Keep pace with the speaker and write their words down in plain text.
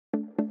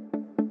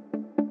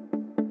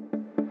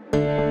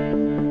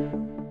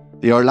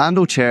The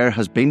Orlando chair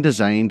has been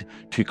designed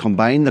to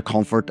combine the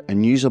comfort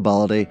and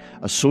usability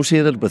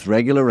associated with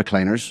regular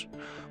recliners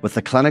with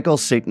the clinical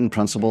seating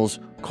principles,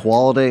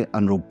 quality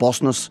and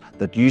robustness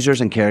that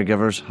users and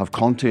caregivers have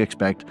come to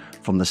expect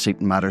from the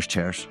Seating Matters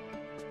chairs.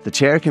 The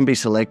chair can be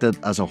selected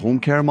as a home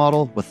care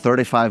model with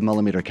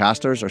 35mm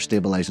casters or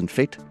stabilising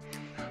feet,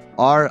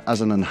 or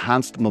as an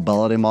enhanced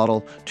mobility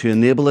model to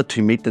enable it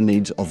to meet the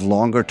needs of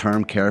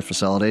longer-term care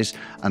facilities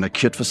and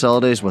acute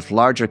facilities with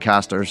larger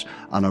casters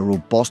and a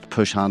robust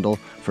push handle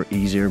for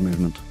easier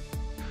movement.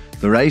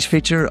 The Rise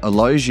feature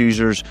allows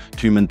users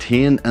to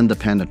maintain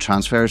independent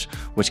transfers,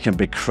 which can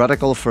be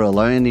critical for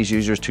allowing these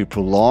users to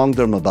prolong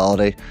their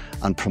mobility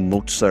and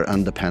promotes their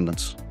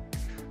independence.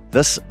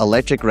 This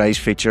electric Rise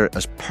feature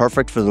is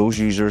perfect for those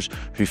users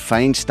who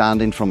find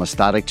standing from a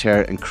static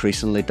chair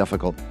increasingly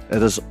difficult.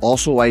 It is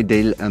also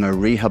ideal in a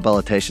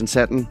rehabilitation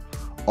setting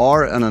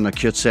or in an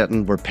acute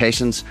setting where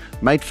patients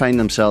might find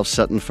themselves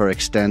sitting for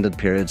extended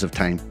periods of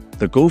time.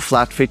 The Go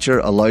Flat feature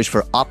allows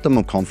for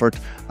optimum comfort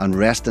and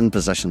resting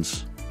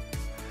positions.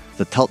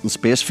 The Tilt and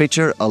Space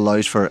feature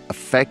allows for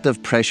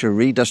effective pressure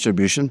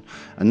redistribution,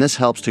 and this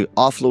helps to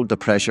offload the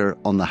pressure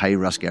on the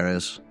high-risk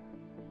areas.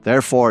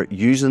 Therefore,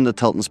 using the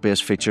Tilt and Space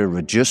feature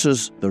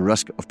reduces the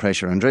risk of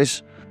pressure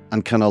injuries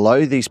and can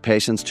allow these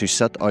patients to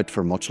sit out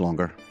for much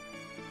longer.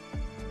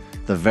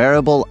 The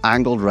Variable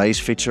Angled Rise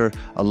feature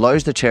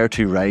allows the chair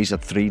to rise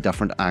at 3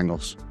 different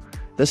angles.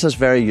 This is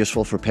very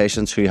useful for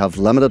patients who have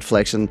limited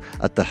flexion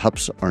at the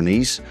hips or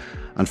knees,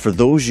 and for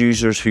those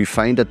users who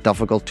find it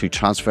difficult to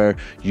transfer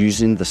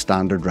using the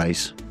standard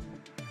rise.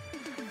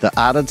 The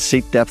added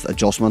seat depth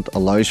adjustment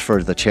allows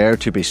for the chair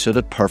to be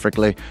suited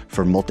perfectly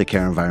for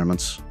multi-care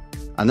environments.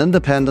 An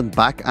independent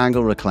back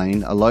angle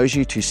recline allows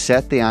you to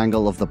set the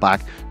angle of the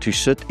back to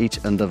suit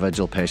each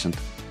individual patient,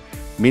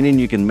 meaning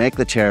you can make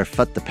the chair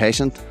fit the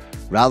patient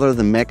rather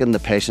than making the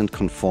patient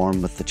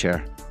conform with the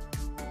chair.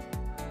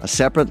 A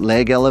separate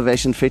leg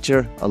elevation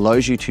feature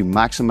allows you to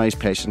maximise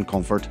patient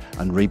comfort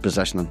and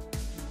repositioning.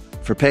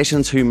 For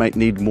patients who might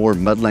need more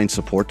midline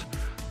support,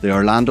 the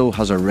Orlando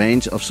has a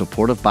range of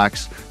supportive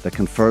backs that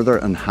can further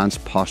enhance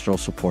postural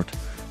support,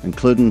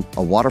 including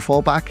a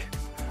waterfall back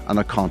and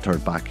a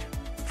contoured back.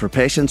 For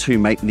patients who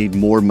might need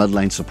more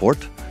midline support,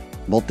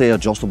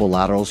 multi-adjustable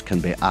laterals can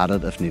be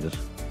added if needed.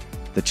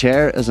 The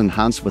chair is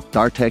enhanced with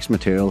Dartex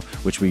material,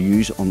 which we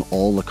use on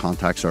all the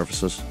contact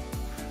surfaces.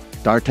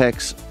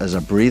 Dartex is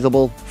a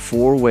breathable,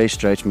 4-way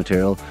stretch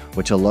material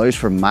which allows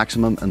for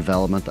maximum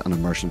envelopment and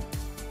immersion.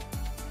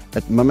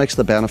 It mimics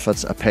the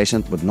benefits a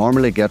patient would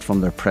normally get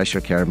from their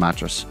pressure care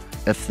mattress,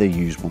 if they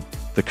use one.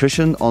 The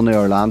cushion on the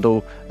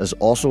Orlando is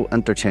also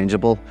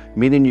interchangeable,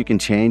 meaning you can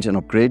change and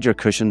upgrade your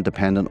cushion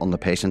depending on the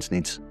patient's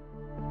needs.